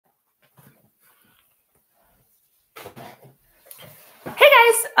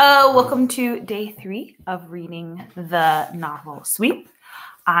Hi guys, welcome to day 3 of reading the novel Sweep.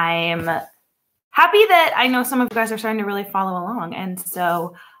 I'm happy that I know some of you guys are starting to really follow along, and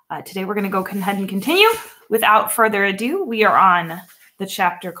so today we're going to go ahead and continue. Without further ado, we are on the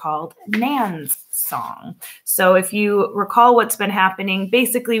chapter called Nan's Song. So if you recall what's been happening,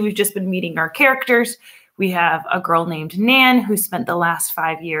 basically we've just been meeting our characters. We have a girl named Nan who spent the last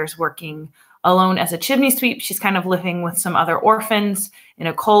 5 years working alone as a chimney sweep. She's kind of living with some other orphans in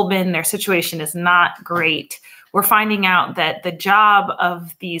a coal bin. Their situation is not great. We're finding out that the job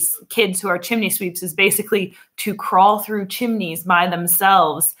of these kids who are chimney sweeps is basically to crawl through chimneys by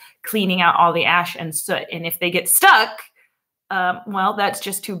themselves, cleaning out all the ash and soot. And if they get stuck, well, that's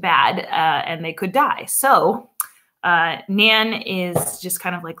just too bad, and they could die. So Nan is just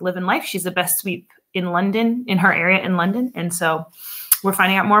kind of like living life. She's the best sweep in London, in her area in London. And so we're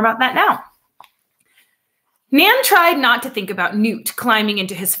finding out more about that now. Nan tried not to think about Newt climbing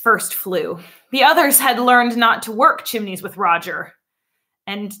into his first flue. The others had learned not to work chimneys with Roger,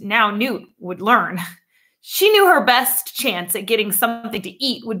 and now Newt would learn. She knew her best chance at getting something to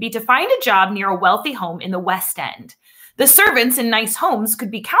eat would be to find a job near a wealthy home in the West End. The servants in nice homes could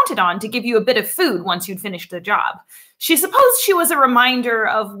be counted on to give you a bit of food once you'd finished the job. She supposed she was a reminder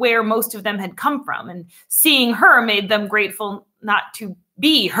of where most of them had come from, and seeing her made them grateful not to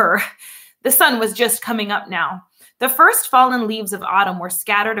be her. The sun was just coming up now. The first fallen leaves of autumn were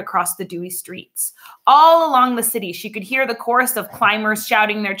scattered across the dewy streets. All along the city, she could hear the chorus of climbers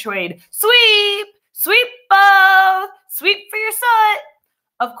shouting their trade, "Sweep! Sweep above! Sweep for your soot!"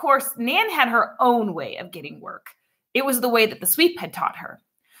 Of course, Nan had her own way of getting work. It was the way that the sweep had taught her.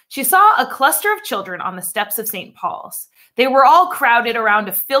 She saw a cluster of children on the steps of St. Paul's. They were all crowded around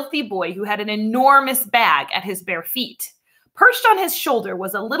a filthy boy who had an enormous bag at his bare feet. Perched on his shoulder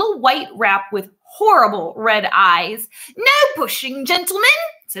was a little white rat with horrible red eyes. "No pushing, gentlemen,"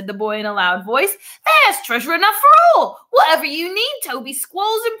 said the boy in a loud voice. "There's treasure enough for all. Whatever you need, Toby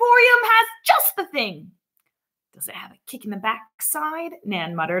Squall's Emporium has just the thing." "Does it have a kick in the backside?"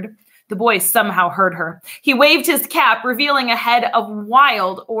 Nan muttered. The boy somehow heard her. He waved his cap, revealing a head of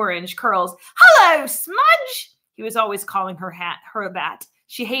wild orange curls. "Hello, Smudge!" He was always calling her that.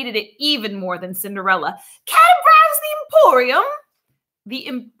 She hated it even more than Cinderella. "Can I browse the Emporium?" The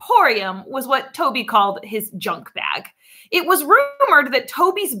Emporium was what Toby called his junk bag. It was rumored that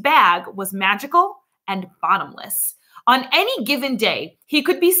Toby's bag was magical and bottomless. On any given day, he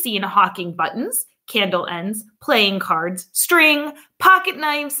could be seen hawking buttons, candle ends, playing cards, string, pocket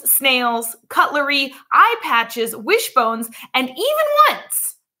knives, snails, cutlery, eye patches, wishbones, and even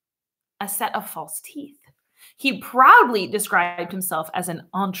once, a set of false teeth. He proudly described himself as an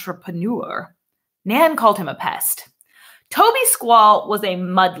entrepreneur. Nan called him a pest. Toby Squall was a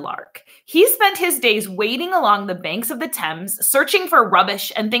mudlark. He spent his days wading along the banks of the Thames, searching for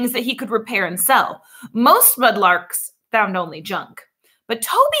rubbish and things that he could repair and sell. Most mudlarks found only junk. But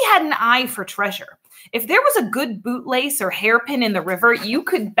Toby had an eye for treasure. If there was a good bootlace or hairpin in the river, you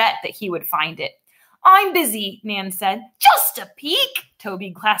could bet that he would find it. "I'm busy," Nan said. "Just a peek."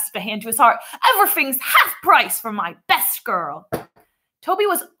 Toby clasped a hand to his heart. "Everything's half price for my best girl." Toby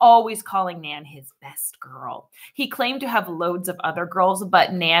was always calling Nan his best girl. He claimed to have loads of other girls,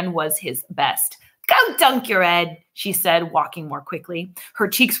 but Nan was his best. "Go dunk your head," she said, walking more quickly. Her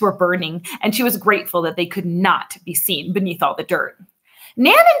cheeks were burning, and she was grateful that they could not be seen beneath all the dirt.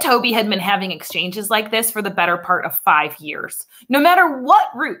 Nan and Toby had been having exchanges like this for the better part of 5 years. No matter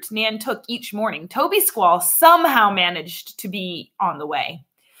what route Nan took each morning, Toby Squall somehow managed to be on the way.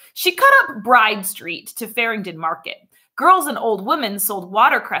 She cut up Bride Street to Farringdon Market. Girls and old women sold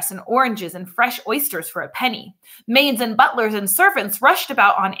watercress and oranges and fresh oysters for a penny. Maids and butlers and servants rushed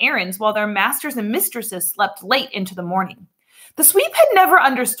about on errands while their masters and mistresses slept late into the morning. The sweep had never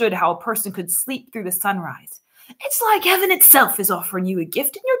understood how a person could sleep through the sunrise. "It's like heaven itself is offering you a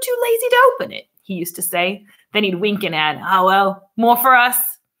gift and you're too lazy to open it," he used to say. Then he'd wink and add, "Oh well, more for us."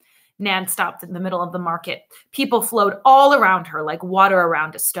 Nan stopped in the middle of the market. People flowed all around her like water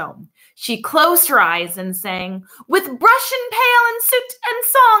around a stone. She closed her eyes and sang, "With brush and pail and soot and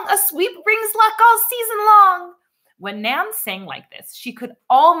song, a sweep brings luck all season long." When Nan sang like this, she could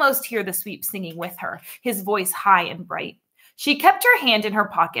almost hear the sweep singing with her, his voice high and bright. She kept her hand in her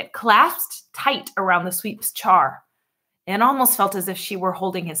pocket, clasped tight around the sweep's char. It almost felt as if she were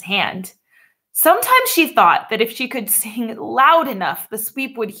holding his hand. Sometimes she thought that if she could sing loud enough, the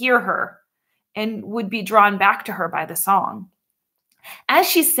sweep would hear her and would be drawn back to her by the song. As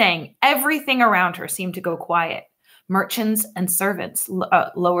she sang, everything around her seemed to go quiet. Merchants and servants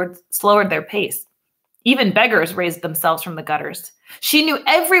slowed their pace. Even beggars raised themselves from the gutters. She knew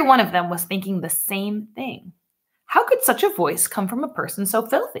every one of them was thinking the same thing. How could such a voice come from a person so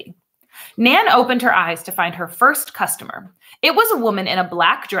filthy? Nan opened her eyes to find her first customer. It was a woman in a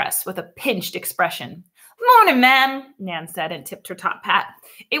black dress with a pinched expression. "Morning, ma'am," Nan said and tipped her top hat.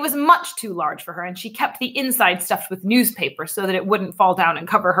 It was much too large for her, and she kept the inside stuffed with newspaper so that it wouldn't fall down and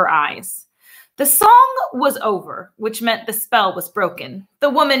cover her eyes. The song was over, which meant the spell was broken. The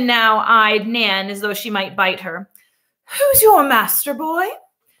woman now eyed Nan as though she might bite her. "Who's your master, boy?"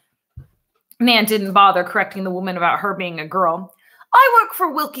 Nan didn't bother correcting the woman about her being a girl. "I work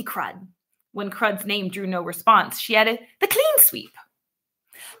for Wilkie Crud." When Crud's name drew no response, she added, "The clean sweep."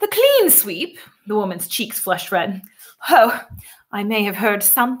 "The clean sweep?" The woman's cheeks flushed red. "Oh, I may have heard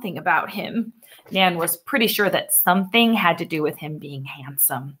something about him." Nan was pretty sure that something had to do with him being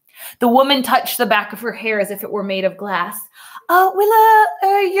handsome. The woman touched the back of her hair as if it were made of glass.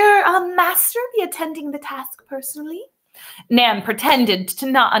 Will your master be attending the task personally?" Nan pretended to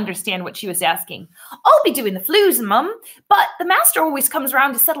not understand what she was asking. "I'll be doing the flues, Mum, but the master always comes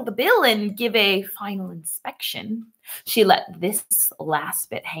around to settle the bill and give a final inspection." She let this last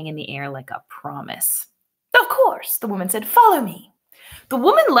bit hang in the air like a promise. "Of course," the woman said. "Follow me." The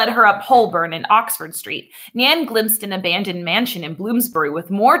woman led her up Holborn and Oxford Street. Nan glimpsed an abandoned mansion in Bloomsbury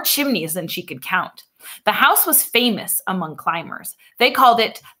with more chimneys than she could count. The house was famous among climbers. They called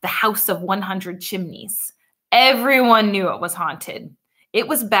it the House of 100 Chimneys. Everyone knew it was haunted. It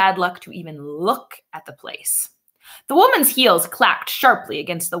was bad luck to even look at the place. The woman's heels clacked sharply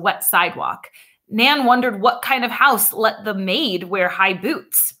against the wet sidewalk. Nan wondered what kind of house let the maid wear high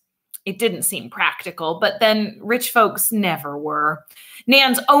boots. It didn't seem practical, but then rich folks never were.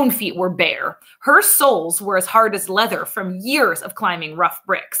 Nan's own feet were bare. Her soles were as hard as leather from years of climbing rough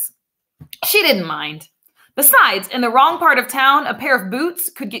bricks. She didn't mind. Besides, in the wrong part of town, a pair of boots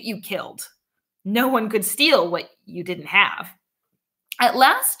could get you killed. No one could steal what you didn't have. At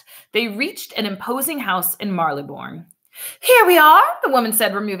last, they reached an imposing house in Marylebone. "Here we are," the woman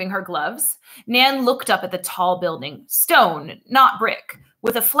said, removing her gloves. Nan looked up at the tall building, stone, not brick,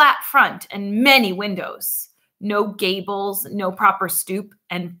 with a flat front and many windows. No gables, no proper stoop,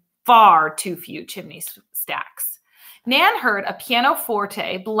 and far too few chimney stacks. Nan heard a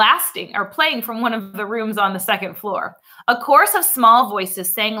pianoforte playing from one of the rooms on the second floor. A chorus of small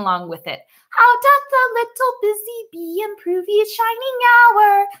voices sang along with it. "How doth the little busy bee improve each shining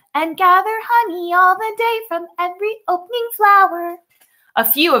hour, and gather honey all the day from every opening flower." A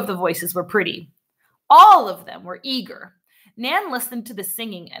few of the voices were pretty. All of them were eager. Nan listened to the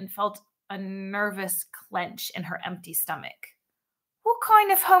singing and felt a nervous clench in her empty stomach. "What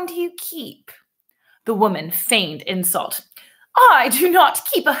kind of home do you keep?" The woman feigned insult. "I do not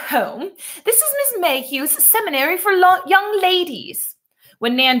keep a home. This is Miss Mayhew's seminary for young ladies."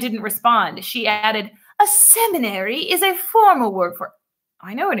 When Nan didn't respond, she added, "A seminary is a formal word for—"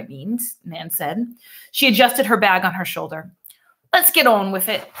 "I know what it means," Nan said. She adjusted her bag on her shoulder. "Let's get on with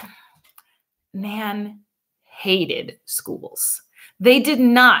it." Nan hated schools. They did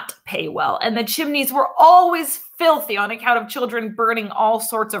not pay well, and the chimneys were always filthy on account of children burning all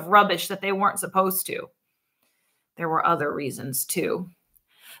sorts of rubbish that they weren't supposed to. There were other reasons, too.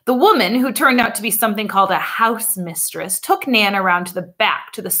 The woman, who turned out to be something called a house mistress, took Nan around to the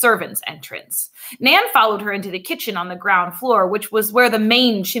back to the servants' entrance. Nan followed her into the kitchen on the ground floor, which was where the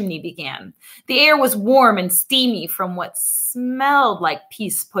main chimney began. The air was warm and steamy from what smelled like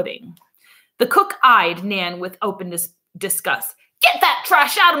pease pudding. The cook eyed Nan with open disgust. "Get that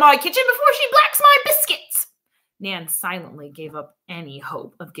trash out of my kitchen before she blacks my biscuits!" Nan silently gave up any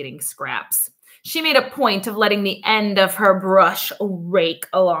hope of getting scraps. She made a point of letting the end of her brush rake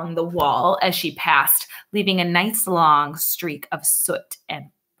along the wall as she passed, leaving a nice long streak of soot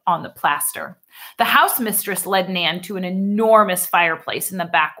on the plaster. The house mistress led Nan to an enormous fireplace in the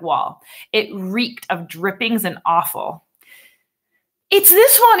back wall. It reeked of drippings and offal. "It's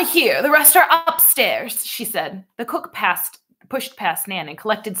this one here. The rest are upstairs," she said. The cook pushed past Nan and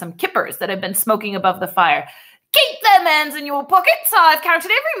collected some kippers that had been smoking above the fire. "Keep them hands in your pockets. I've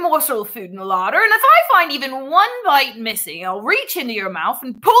counted every morsel of food in the larder, and if I find even one bite missing, I'll reach into your mouth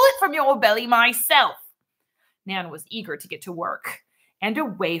and pull it from your belly myself." Nan was eager to get to work and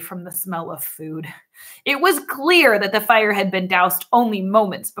away from the smell of food. It was clear that the fire had been doused only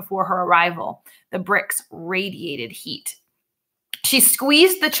moments before her arrival. The bricks radiated heat. She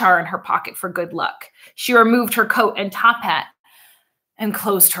squeezed the char in her pocket for good luck. She removed her coat and top hat and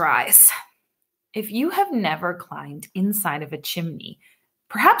closed her eyes. If you have never climbed inside of a chimney,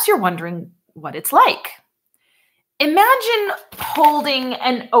 perhaps you're wondering what it's like. Imagine holding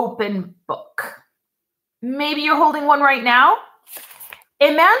an open book. Maybe you're holding one right now.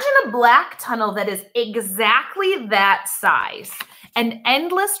 Imagine a black tunnel that is exactly that size, an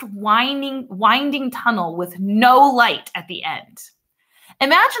endless winding tunnel with no light at the end.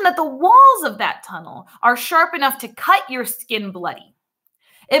 Imagine that the walls of that tunnel are sharp enough to cut your skin bloody.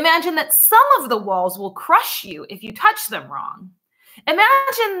 Imagine that some of the walls will crush you if you touch them wrong.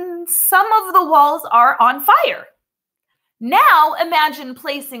 Imagine some of the walls are on fire. Now imagine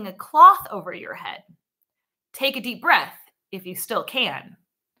placing a cloth over your head. Take a deep breath, if you still can,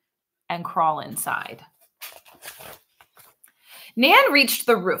 and crawl inside. Nan reached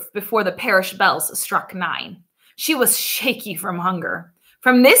the roof before the parish bells struck 9. She was shaky from hunger.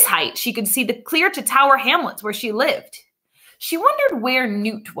 From this height, she could see the clear to Tower Hamlets where she lived. She wondered where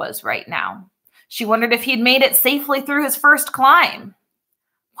Newt was right now. She wondered if he'd made it safely through his first climb.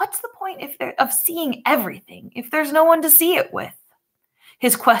 What's the point of seeing everything if there's no one to see it with?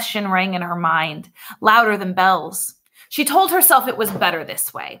 His question rang in her mind, louder than bells. She told herself it was better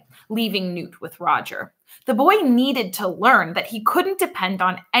this way, leaving Newt with Roger. The boy needed to learn that he couldn't depend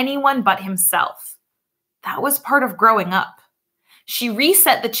on anyone but himself. That was part of growing up. She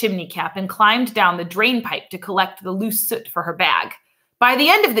reset the chimney cap and climbed down the drain pipe to collect the loose soot for her bag. By the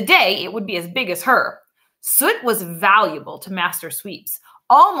end of the day, it would be as big as her. Soot was valuable to master sweeps,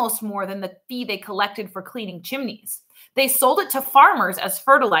 almost more than the fee they collected for cleaning chimneys. They sold it to farmers as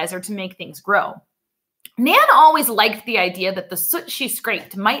fertilizer to make things grow. Nan always liked the idea that the soot she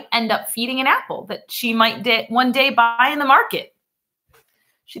scraped might end up feeding an apple that she might one day buy in the market.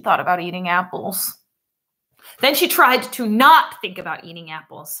 She thought about eating apples. Then she tried to not think about eating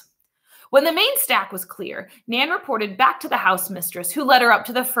apples. When the main stack was clear, Nan reported back to the house mistress, who led her up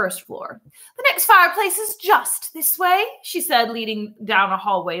to the first floor. "The next fireplace is just this way," she said, leading down a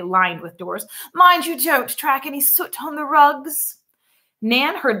hallway lined with doors. "Mind you don't track any soot on the rugs."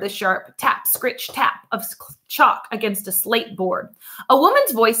 Nan heard the sharp tap, scritch, tap of chalk against a slate board. A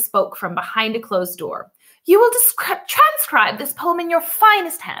woman's voice spoke from behind a closed door. "You will transcribe this poem in your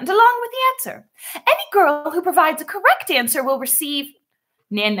finest hand, along with the answer. Any girl who provides a correct answer will receive—"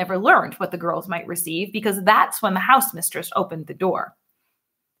 Nan never learned what the girls might receive, because that's when the house mistress opened the door.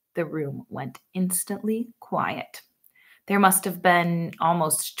 The room went instantly quiet. There must have been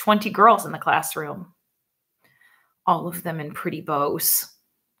almost 20 girls in the classroom. All of them in pretty bows,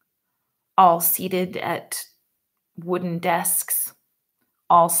 all seated at wooden desks,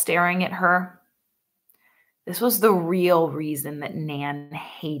 all staring at her. This was the real reason that Nan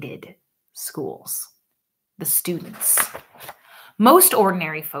hated schools. The students. Most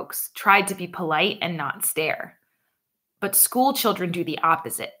ordinary folks tried to be polite and not stare. But school children do the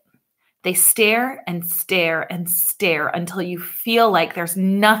opposite. They stare and stare and stare until you feel like there's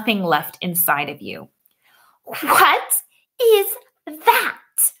nothing left inside of you. "What is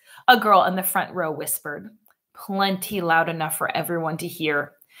that?" a girl in the front row whispered, plenty loud enough for everyone to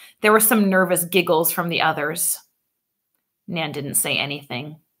hear. There were some nervous giggles from the others. Nan didn't say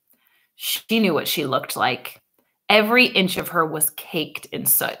anything. She knew what she looked like. Every inch of her was caked in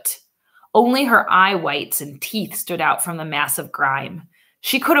soot. Only her eye whites and teeth stood out from the mass of grime.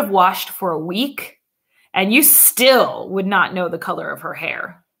 She could have washed for a week, and you still would not know the color of her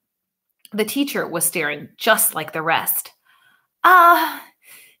hair. The teacher was staring just like the rest.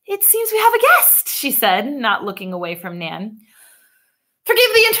 It seems we have a guest," she said, not looking away from Nan.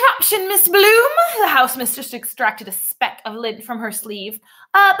 "Forgive the interruption, Miss Bloom." The house mistress extracted a speck of lint from her sleeve.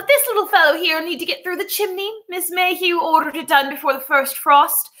 "But this little fellow here will need to get through the chimney. Miss Mayhew ordered it done before the first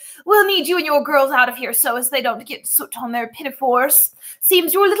frost. We'll need you and your girls out of here so as they don't get soot on their pinafores.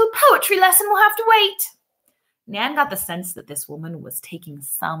 Seems your little poetry lesson will have to wait." Nan got the sense that this woman was taking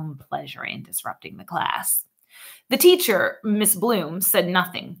some pleasure in disrupting the class. The teacher, Miss Bloom, said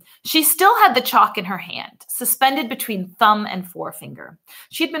nothing. She still had the chalk in her hand, suspended between thumb and forefinger.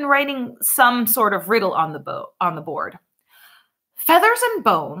 She'd been writing some sort of riddle on the board. "Feathers and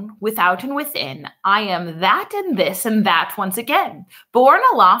bone, without and within, I am that and this and that once again. Borne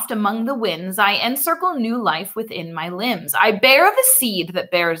aloft among the winds, I encircle new life within my limbs. I bear the seed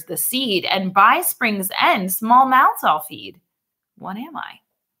that bears the seed, and by spring's end, small mouths I'll feed. What am I?"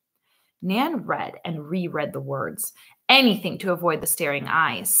 Nan read and reread the words, anything to avoid the staring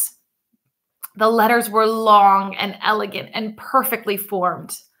eyes. The letters were long and elegant and perfectly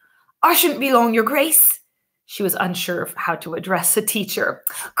formed. "I shouldn't be long, Your Grace." She was unsure of how to address the teacher.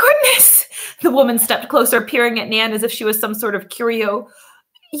 "Goodness!" The woman stepped closer, peering at Nan as if she was some sort of curio.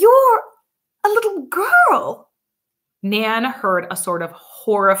 "You're a little girl." Nan heard a sort of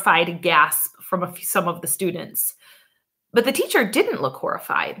horrified gasp from some of the students. But the teacher didn't look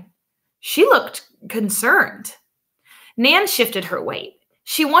horrified. She looked concerned. Nan shifted her weight.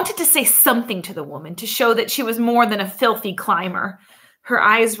 She wanted to say something to the woman to show that she was more than a filthy climber. Her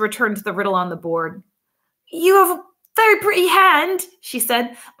eyes returned to the riddle on the board. "You have Very pretty hand, she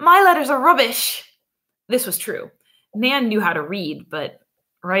said. My letters are rubbish. This was true. Nan knew how to read, but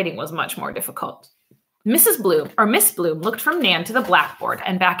writing was much more difficult. Miss Bloom looked from Nan to the blackboard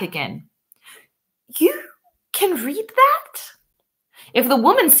and back again. You can read that? If the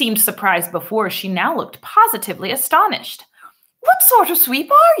woman seemed surprised before, she now looked positively astonished. What sort of sweep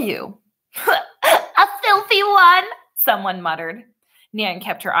are you? A filthy one, someone muttered. Nan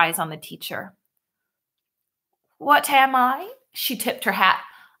kept her eyes on the teacher. What am I? She tipped her hat.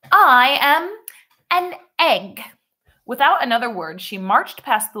 I am an egg. Without another word, she marched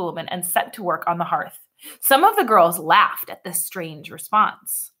past the woman and set to work on the hearth. Some of the girls laughed at this strange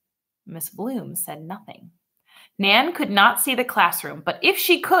response. Miss Bloom said nothing. Nan could not see the classroom, but if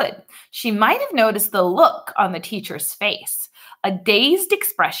she could, she might have noticed the look on the teacher's face, a dazed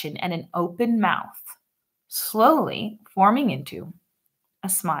expression and an open mouth, slowly forming into a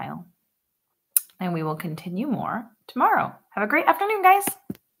smile. And we will continue more tomorrow. Have a great afternoon, guys.